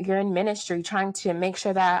 or you're in ministry trying to make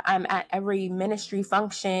sure that I'm at every ministry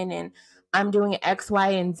function and I'm doing X, Y,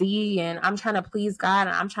 and Z, and I'm trying to please God,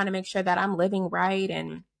 and I'm trying to make sure that I'm living right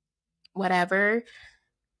and whatever.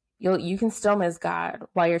 You can still miss God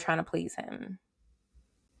while you're trying to please him.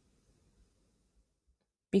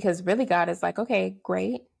 Because really God is like, okay,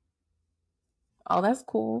 great. All that's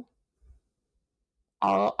cool.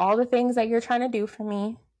 All the things that you're trying to do for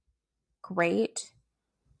me, great.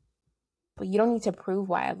 But you don't need to prove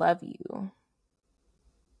why I love you.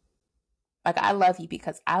 Like, I love you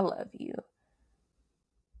because I love you.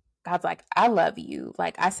 God's like, I love you.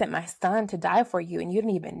 Like, I sent my son to die for you, and you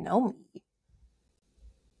didn't even know me.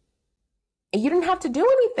 And you didn't have to do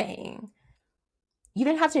anything. You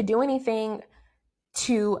didn't have to do anything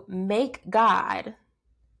to make God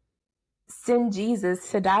send Jesus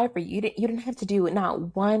to die for you. You didn't have to do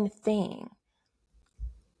not one thing.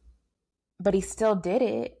 But he still did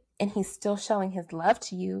it, and he's still showing his love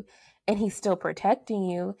to you, and he's still protecting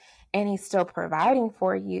you, and he's still providing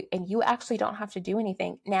for you, and you actually don't have to do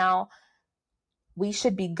anything. Now, we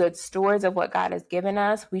should be good stewards of what God has given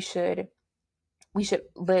us. We should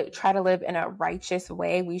try to live in a righteous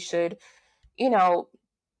way. We should,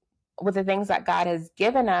 with the things that God has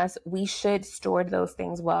given us, we should steward those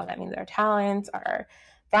things well. That means our talents, our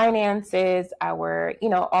finances, our,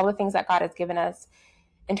 all the things that God has given us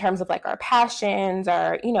in terms of like our passions,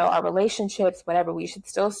 our relationships, whatever. We should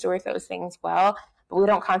still steward those things well, but we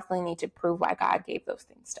don't constantly need to prove why God gave those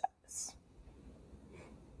things to us.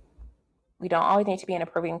 We don't always need to be in a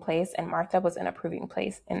proving place, and Martha was in a proving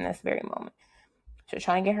place in this very moment. She was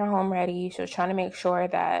trying to get her home ready. She was trying to make sure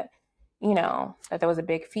that, that there was a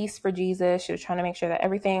big feast for Jesus. She was trying to make sure that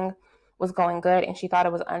everything was going good, and she thought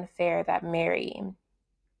it was unfair that Mary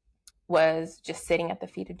was just sitting at the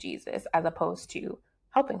feet of Jesus as opposed to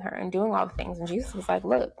helping her and doing all the things. And Jesus was like,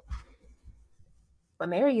 look, what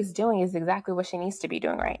Mary is doing is exactly what she needs to be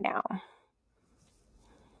doing right now.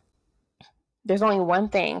 There's only one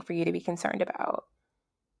thing for you to be concerned about.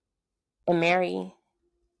 And Mary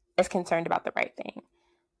is concerned about the right thing.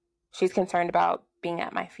 She's concerned about being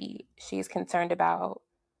at my feet. She's concerned about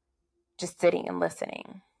just sitting and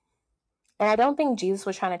listening. And I don't think Jesus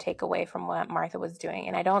was trying to take away from what Martha was doing.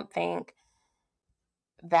 And I don't think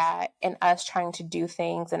that in us trying to do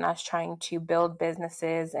things and us trying to build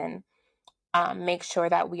businesses and make sure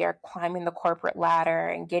that we are climbing the corporate ladder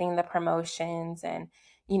and getting the promotions and,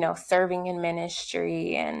 serving in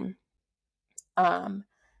ministry and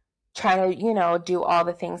trying to, do all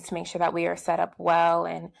the things to make sure that we are set up well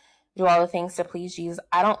and do all the things to please Jesus.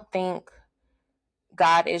 I don't think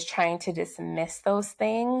God is trying to dismiss those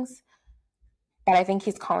things, but I think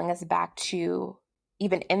he's calling us back to,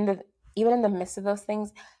 even in the midst of those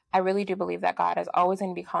things, I really do believe that God is always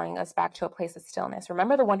going to be calling us back to a place of stillness.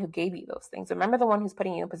 Remember the one who gave you those things. Remember the one who's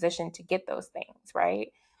putting you in a position to get those things,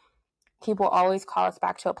 right? He will always call us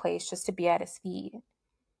back to a place just to be at his feet,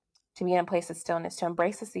 to be in a place of stillness, to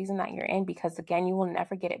embrace the season that you're in, because again, you will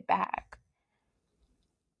never get it back.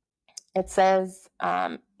 It says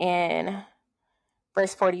in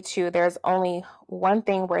verse 42, there's only one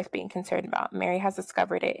thing worth being concerned about. Mary has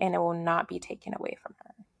discovered it, and it will not be taken away from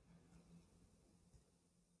her.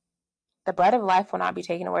 The bread of life will not be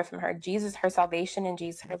taken away from her. Jesus, her salvation in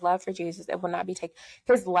Jesus, her love for Jesus, it will not be taken.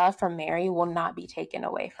 His love for Mary will not be taken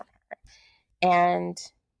away from her. And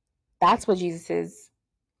that's what Jesus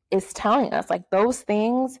is telling us. Like, those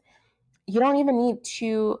things, you don't even need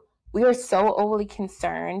to. We are so overly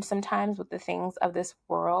concerned sometimes with the things of this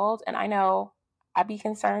world. And I know I'd be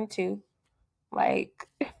concerned too. Like,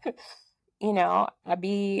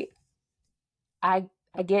 I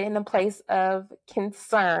get in a place of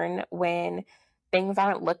concern when things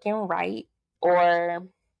aren't looking right, or,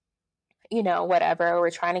 whatever. We're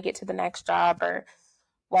trying to get to the next job or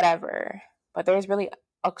whatever. But there's really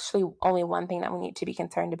actually only one thing that we need to be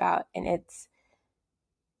concerned about, and it's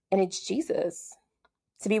Jesus.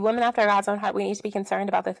 To be women after God's own heart, we need to be concerned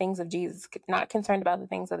about the things of Jesus, not concerned about the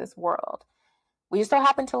things of this world. We just so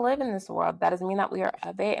happen to live in this world. That doesn't mean that we are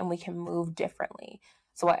of it and we can move differently.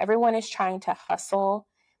 So while everyone is trying to hustle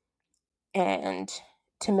and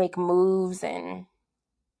to make moves and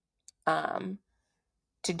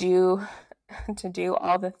to do to do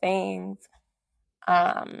all the things,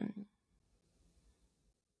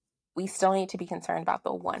 we still need to be concerned about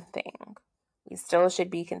the one thing. We still should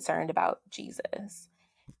be concerned about Jesus.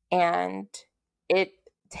 And it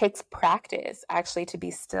takes practice actually to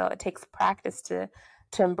be still. It takes practice to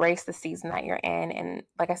embrace the season that you're in. And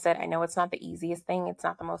like I said, I know it's not the easiest thing, it's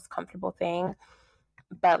not the most comfortable thing,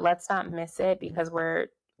 but let's not miss it because we're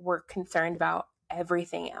concerned about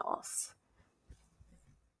everything else.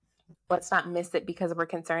 Let's not miss it because we're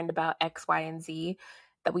concerned about X, Y, and Z,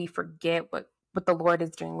 that we forget what the Lord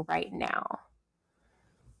is doing right now.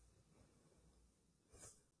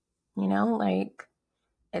 Like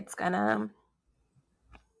it's gonna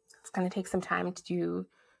take some time to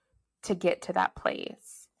get to that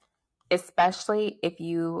place, especially if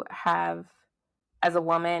you have, as a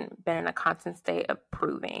woman, been in a constant state of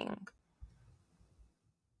proving,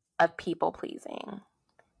 of people pleasing.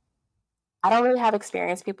 I don't really have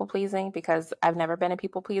experience people pleasing because I've never been a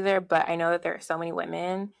people pleaser, but I know that there are so many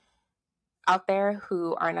women out there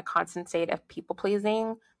who are in a constant state of people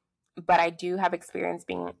pleasing. But I do have experience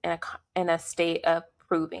being in a state of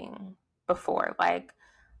proving before, like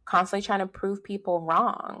constantly trying to prove people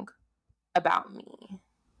wrong about me.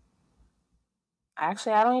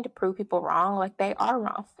 Actually, I don't need to prove people wrong, like they are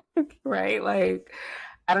wrong, right? Like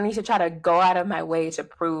I don't need to try to go out of my way to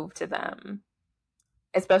prove to them,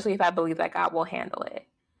 especially if I believe that God will handle it.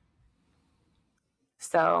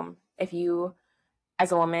 So if you,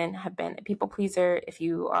 as a woman, have been a people pleaser, if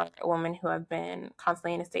you are a woman who have been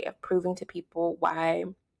constantly in a state of proving to people why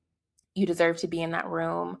you deserve to be in that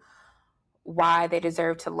room, why they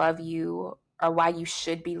deserve to love you, or why you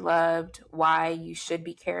should be loved, why you should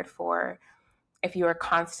be cared for, if you are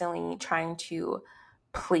constantly trying to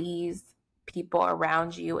please people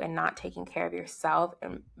around you and not taking care of yourself,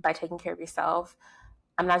 and by taking care of yourself,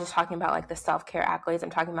 I'm not just talking about like the self-care accolades, I'm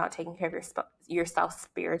talking about taking care of yourself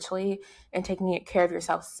spiritually. And taking care of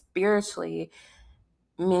yourself spiritually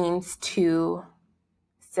means to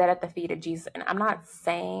sit at the feet of Jesus. And I'm not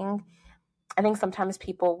saying, I think sometimes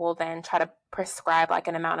people will then try to prescribe like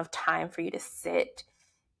an amount of time for you to sit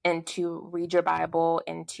and to read your Bible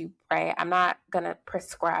and to pray. I'm not going to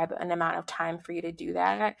prescribe an amount of time for you to do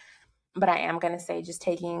that, but I am going to say just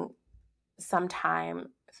taking some time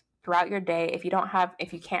throughout your day. If you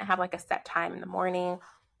can't have like a set time in the morning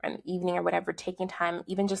or in the evening or whatever, taking time,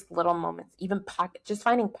 even just little moments, just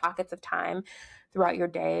finding pockets of time throughout your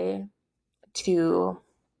day to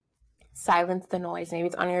silence the noise. Maybe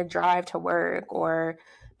it's on your drive to work, or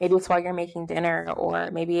maybe it's while you're making dinner,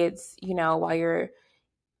 or maybe it's, while you're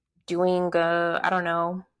doing I don't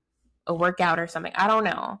know, a workout or something. I don't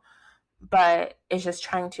know. But it's just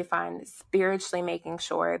trying to find spiritually, making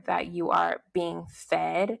sure that you are being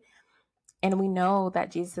fed. And we know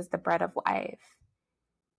that Jesus is the bread of life.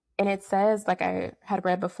 And it says, like I had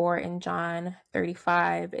read before in John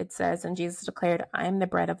 35, it says, and Jesus declared, I am the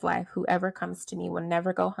bread of life. Whoever comes to me will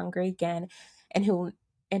never go hungry again. And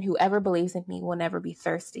whoever believes in me will never be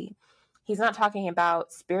thirsty. He's not talking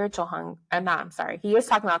about spiritual hunger. I'm sorry. He is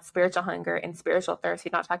talking about spiritual hunger and spiritual thirst.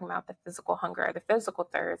 He's not talking about the physical hunger or the physical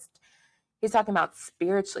thirst. He's talking about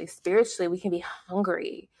spiritually. Spiritually, we can be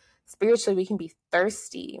hungry. Spiritually, we can be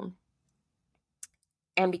thirsty.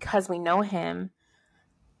 And because we know him,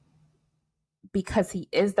 because he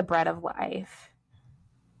is the bread of life,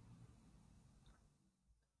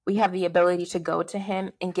 we have the ability to go to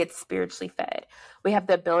him and get spiritually fed. We have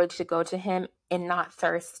the ability to go to him and not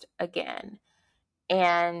thirst again.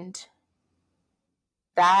 And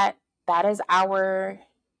that is our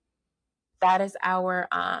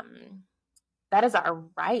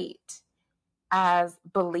right as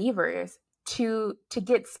believers to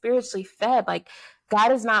get spiritually fed. Like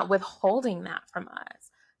God is not withholding that from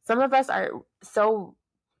us. Some of us are so,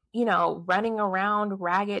 running around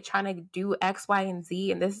ragged trying to do X, Y, and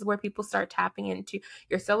Z. And this is where people start tapping into,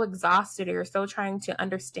 you're so exhausted, or you're so trying to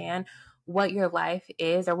understand what your life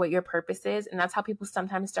is or what your purpose is. And that's how people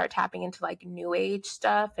sometimes start tapping into like new age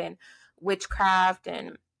stuff and witchcraft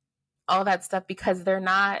and all that stuff, because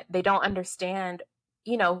they don't understand,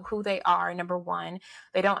 who they are. Number one,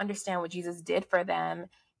 they don't understand what Jesus did for them.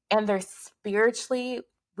 And they're spiritually,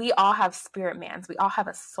 we all have spirit mans. We all have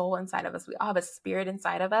a soul inside of us. We all have a spirit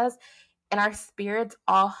inside of us. And our spirits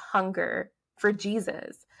all hunger for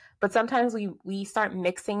Jesus. But sometimes we start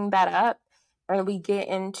mixing that up, and we get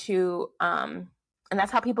into and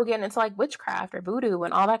that's how people get into like witchcraft or voodoo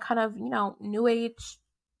and all that kind of, new age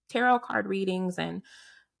tarot card readings and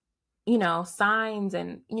signs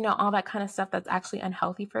and, all that kind of stuff that's actually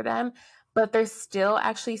unhealthy for them. But they're still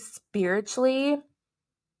actually spiritually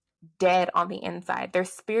dead on the inside. They're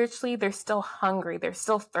still hungry. They're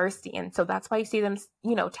still thirsty. And so that's why you see them,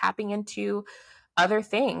 tapping into other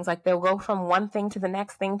things. Like they'll go from one thing to the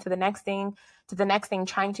next thing, to the next thing, to the next thing,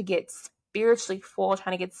 trying to get spiritually full,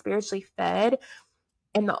 trying to get spiritually fed.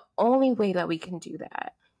 And the only way that we can do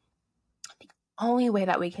that,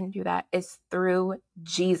 is through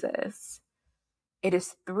Jesus. It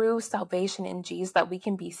is through salvation in Jesus that we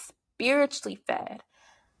can be spiritually fed,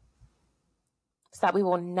 so that we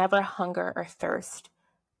will never hunger or thirst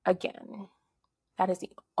again. That is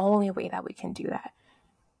the only way that we can do that.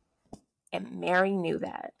 And Mary knew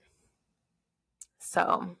that.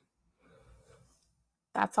 So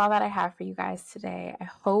that's all that I have for you guys today. I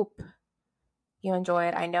hope you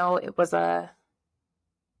enjoyed. I know it's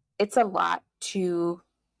a lot to,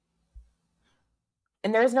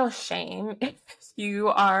 and there's no shame if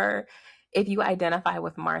you identify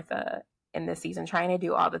with Martha in this season, trying to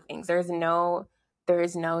do all the things. There is no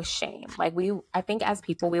shame. Like I think as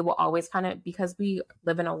people, we will always kind of, because we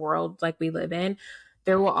live in a world like we live in,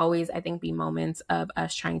 there will always, I think, be moments of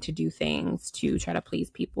us trying to do things to try to please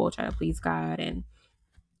people, try to please God. And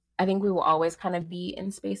I think we will always kind of be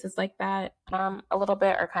in spaces like that a little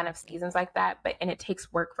bit, or kind of seasons like that. And it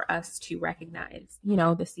takes work for us to recognize,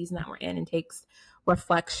 the season that we're in, and takes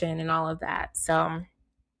reflection and all of that. So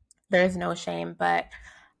there's no shame, but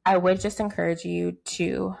I would just encourage you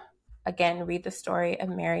to, again, read the story of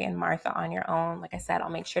Mary and Martha on your own. Like I said, I'll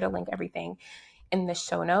make sure to link everything in the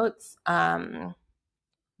show notes.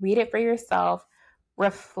 Read it for yourself,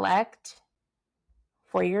 reflect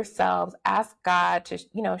for yourselves, ask God to,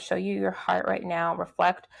 show you your heart right now,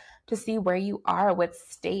 reflect to see where you are, what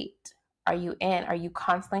state are you in? Are you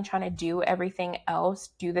constantly trying to do everything else,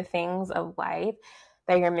 do the things of life,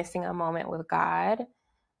 that you're missing a moment with God?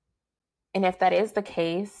 And if that is the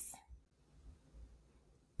case,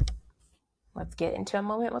 let's get into a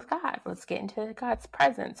moment with God. Let's get into God's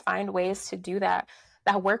presence. Find ways to do that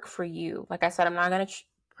work for you. Like I said, I'm not going to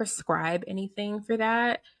prescribe anything for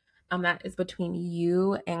that. That is between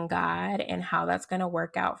you and God, and how that's going to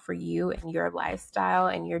work out for you and your lifestyle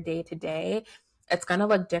and your day to day. It's going to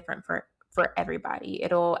look different for everybody.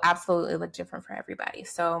 It'll absolutely look different for everybody.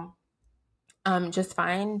 So I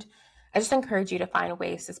just encourage you to find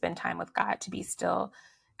ways to spend time with God, to be still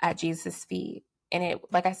at Jesus' feet. And it,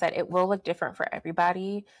 like I said, it will look different for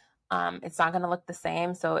everybody. It's not going to look the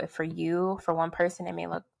same. So if for one person, it may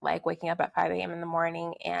look like waking up at 5 a.m. in the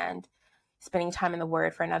morning and spending time in the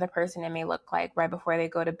Word. For another person, it may look like right before they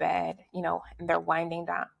go to bed, and they're winding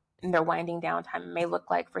down. And their winding down time, it may look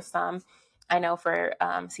like, for some, I know for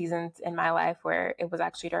seasons in my life where it was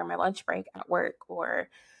actually during my lunch break at work, or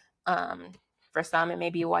um, for some, it may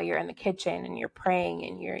be while you're in the kitchen and you're praying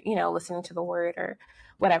and you're, listening to the Word or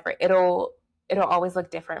whatever. It'll always look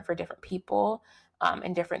different for different people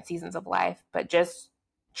in different seasons of life. But just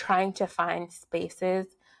trying to find spaces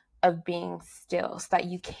of being still, so that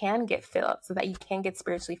you can get filled, so that you can get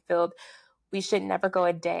spiritually filled. We should never go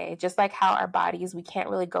a day, just like how our bodies, we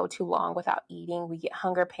can't really go too long without eating. We get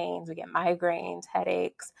hunger pains, we get migraines,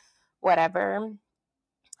 headaches, whatever.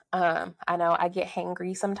 I know I get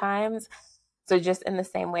hangry sometimes. So just in the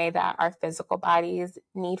same way that our physical bodies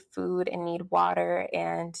need food and need water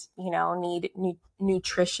and, need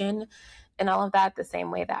nutrition and all of that, the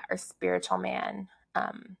same way that our spiritual man,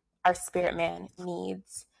 our spirit man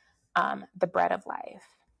needs the bread of life.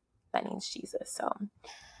 That needs Jesus. So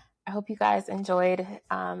I hope you guys enjoyed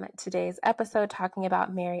today's episode talking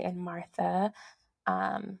about Mary and Martha.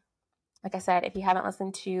 Like I said, if you haven't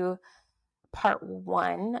listened to part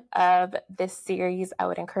 1 of this series, I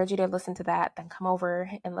would encourage you to listen to that, then come over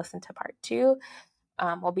and listen to part 2.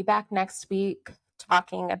 We'll be back next week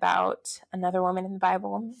talking about another woman in the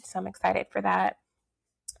Bible, so I'm excited for that.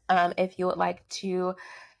 If you would like to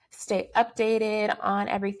stay updated on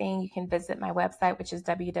everything, you can visit my website, which is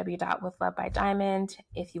www.withlovebydiamond.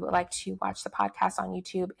 If you would like to watch the podcast on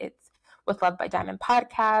YouTube, it's with Love by Diamond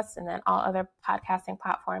Podcast, and then all other podcasting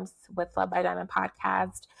platforms with Love by Diamond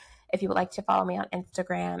Podcast. If you would like to follow me on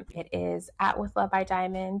Instagram, it is at with Love by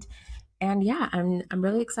Diamond. And yeah, I'm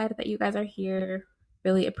really excited that you guys are here.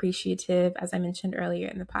 Really appreciative, as I mentioned earlier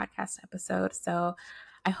in the podcast episode. So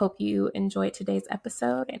I hope you enjoyed today's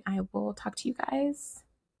episode, and I will talk to you guys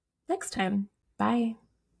next time. Bye.